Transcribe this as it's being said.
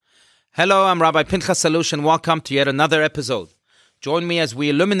Hello, I'm Rabbi Pinchas Alush, and welcome to yet another episode. Join me as we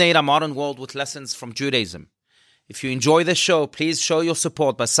illuminate our modern world with lessons from Judaism. If you enjoy this show, please show your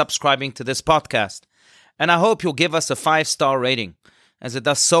support by subscribing to this podcast. And I hope you'll give us a 5-star rating, as it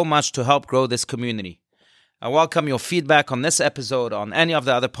does so much to help grow this community. I welcome your feedback on this episode on any of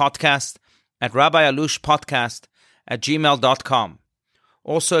the other podcasts at rabbialushpodcast@gmail.com.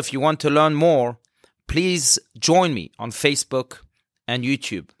 Also, if you want to learn more, please join me on Facebook and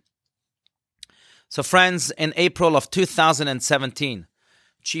YouTube. So friends, in April of 2017,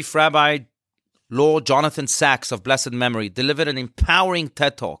 Chief Rabbi Lord Jonathan Sacks of blessed memory delivered an empowering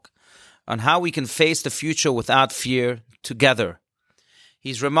TED Talk on how we can face the future without fear together.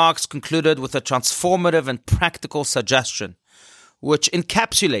 His remarks concluded with a transformative and practical suggestion, which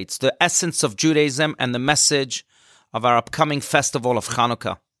encapsulates the essence of Judaism and the message of our upcoming festival of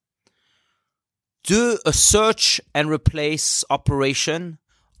Chanukah. Do a search and replace operation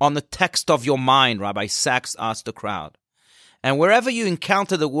on the text of your mind, Rabbi Sacks asked the crowd. And wherever you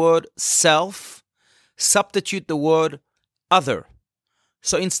encounter the word self, substitute the word other.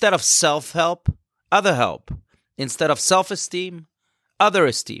 So instead of self-help, other help. Instead of self-esteem, other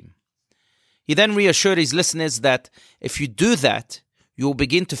esteem. He then reassured his listeners that if you do that, you will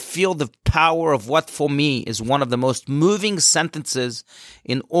begin to feel the power of what for me is one of the most moving sentences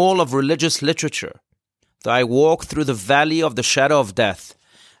in all of religious literature. Though I walk through the valley of the shadow of death,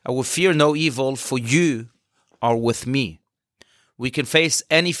 I will fear no evil, for you are with me. We can face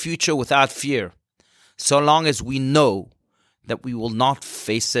any future without fear, so long as we know that we will not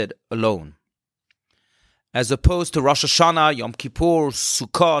face it alone. As opposed to Rosh Hashanah, Yom Kippur,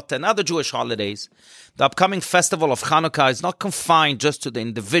 Sukkot, and other Jewish holidays, the upcoming festival of Chanukah is not confined just to the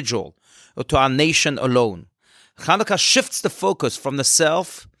individual or to our nation alone. Chanukah shifts the focus from the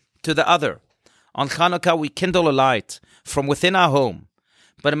self to the other. On Chanukah, we kindle a light from within our home,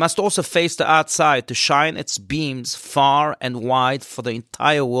 but it must also face the outside to shine its beams far and wide for the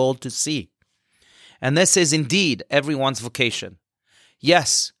entire world to see. And this is indeed everyone's vocation.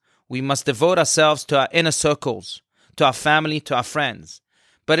 Yes, we must devote ourselves to our inner circles, to our family, to our friends.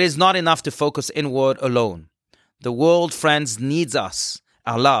 But it is not enough to focus inward alone. The world, friends, needs us,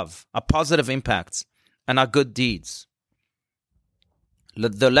 our love, our positive impacts, and our good deeds.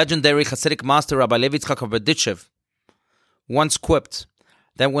 The legendary Hasidic master Rabbi Levi Yitzchak Berditchev once quipped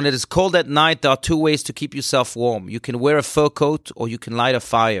that when it is cold at night, there are two ways to keep yourself warm. You can wear a fur coat or you can light a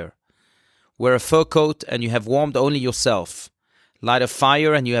fire. Wear a fur coat and you have warmed only yourself. Light a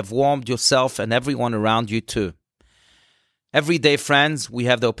fire and you have warmed yourself and everyone around you too. Every day, friends, we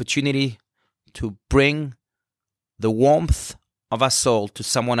have the opportunity to bring the warmth of our soul to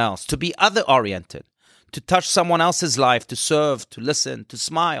someone else, to be other-oriented, to touch someone else's life, to serve, to listen, to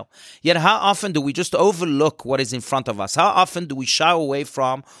smile. Yet how often do we just overlook what is in front of us? How often do we shy away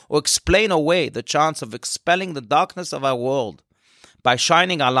from or explain away the chance of expelling the darkness of our world by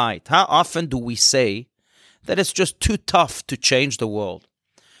shining our light? How often do we say that it's just too tough to change the world?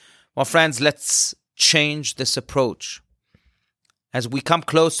 Well, friends, let's change this approach. As we come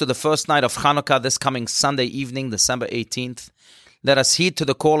close to the first night of Chanukah this coming Sunday evening, December 18th, let us heed to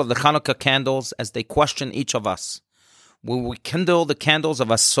the call of the Chanukah candles as they question each of us. Will we kindle the candles of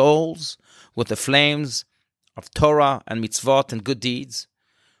our souls with the flames of Torah and mitzvot and good deeds?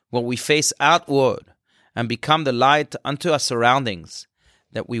 Will we face outward and become the light unto our surroundings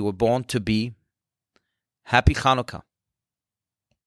that we were born to be? Happy Chanukah.